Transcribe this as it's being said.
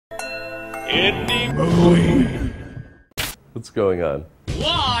Indie Movie. What's going on?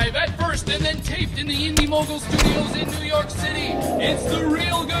 Live at first and then taped in the Indie Mogul Studios in New York City, it's The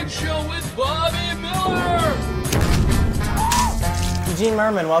Real Good Show with Bobby Miller. Eugene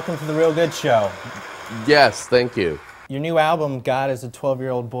Mirman, welcome to The Real Good Show. Yes, thank you. Your new album, God is a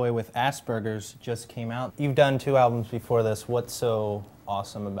 12-Year-Old Boy with Asperger's, just came out. You've done 2 albums before this. What's so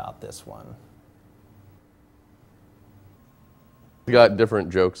awesome about this one? We got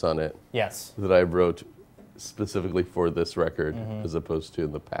different jokes on it. Yes. That I wrote specifically for this record as opposed to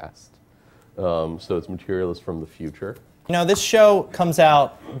in the past. So it's material is from the future. You know, this show comes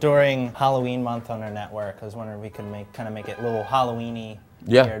out during Halloween month on our network. I was wondering if we could kind of make it a little Halloween-y.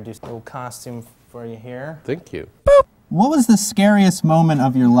 Yeah. Here. Do a little costume for you here. Thank you. What was the scariest moment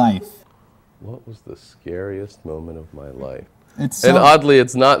of your life? What was the scariest moment of my life? And oddly,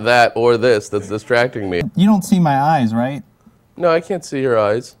 it's not that or this that's distracting me. You don't see my eyes, right? No, I can't see your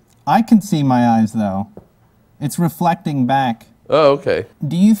eyes. I can see my eyes, though. It's reflecting back. Oh, okay.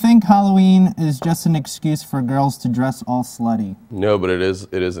 Do you think Halloween is just an excuse for girls to dress all slutty? No, but it is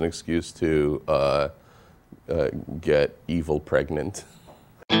an excuse to get evil pregnant.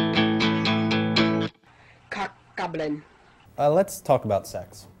 Goblin. Let's talk about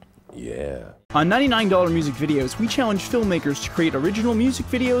sex. Yeah. On $99 Music Videos, we challenge filmmakers to create original music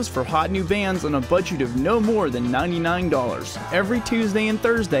videos for hot new bands on a budget of no more than $99. Every Tuesday and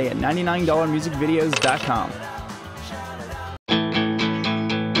Thursday at $99musicvideos.com.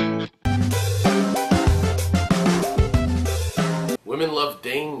 Women love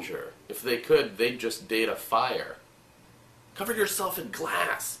danger. If they could, they'd just date a fire. Cover yourself in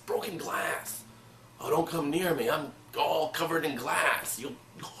glass, broken glass. Oh, don't come near me. I'm all covered in glass. You'll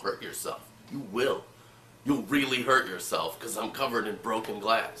hurt yourself. You will. You'll really hurt yourself because I'm covered in broken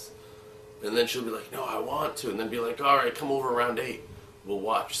glass. And then she'll be like, no, I want to. And then be like, all right, come over around 8. We'll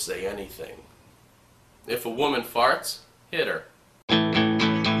watch Say Anything. If a woman farts, hit her.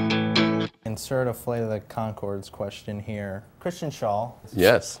 Insert a Flight of the Conchords question here. Christian Shaw.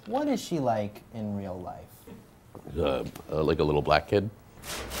 Yes. What is she like in real life? Like a little black kid.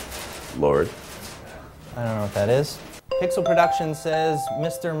 Lord. I don't know what that is. Pixel Production says,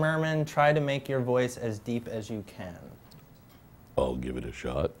 Mr. Mirman, try to make your voice as deep as you can. I'll give it a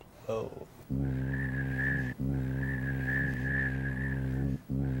shot. Oh.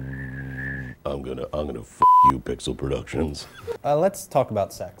 I'm gonna f you, Pixel Productions. Let's talk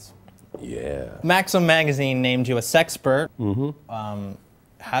about sex. Yeah. Maxim magazine named you a sexpert.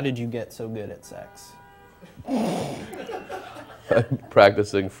 How did you get so good at sex?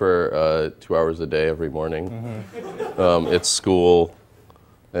 Practicing for 2 hours a day every morning. It's school,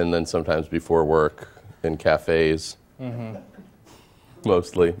 and then sometimes before work in cafes.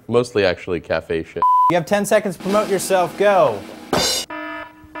 Mostly actually cafe shit. You have 10 seconds to promote yourself. Go.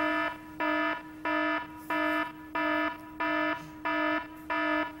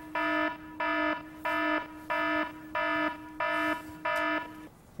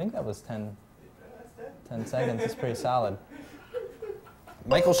 I think that was 10 seconds. It's pretty solid.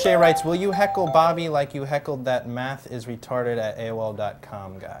 Michael Shea writes, will you heckle Bobby like you heckled that math is retarded at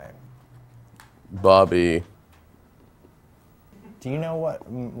AOL.com guy? Bobby. Do you know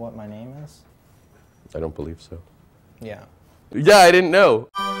what my name is? I don't believe so. Yeah. Yeah, I didn't know.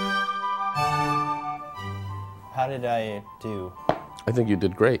 How did I do? I think you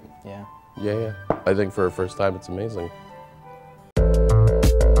did great. Yeah. Yeah. I think for a first time, it's amazing.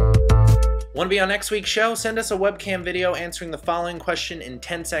 Want to be on next week's show? Send us a webcam video answering the following question in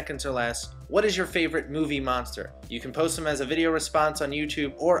 10 seconds or less. What is your favorite movie monster? You can post them as a video response on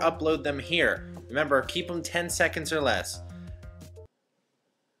YouTube or upload them here. Remember, keep them 10 seconds or less.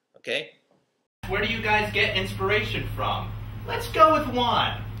 Okay? Where do you guys get inspiration from? Let's go with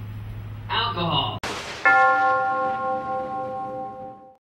one. Alcohol.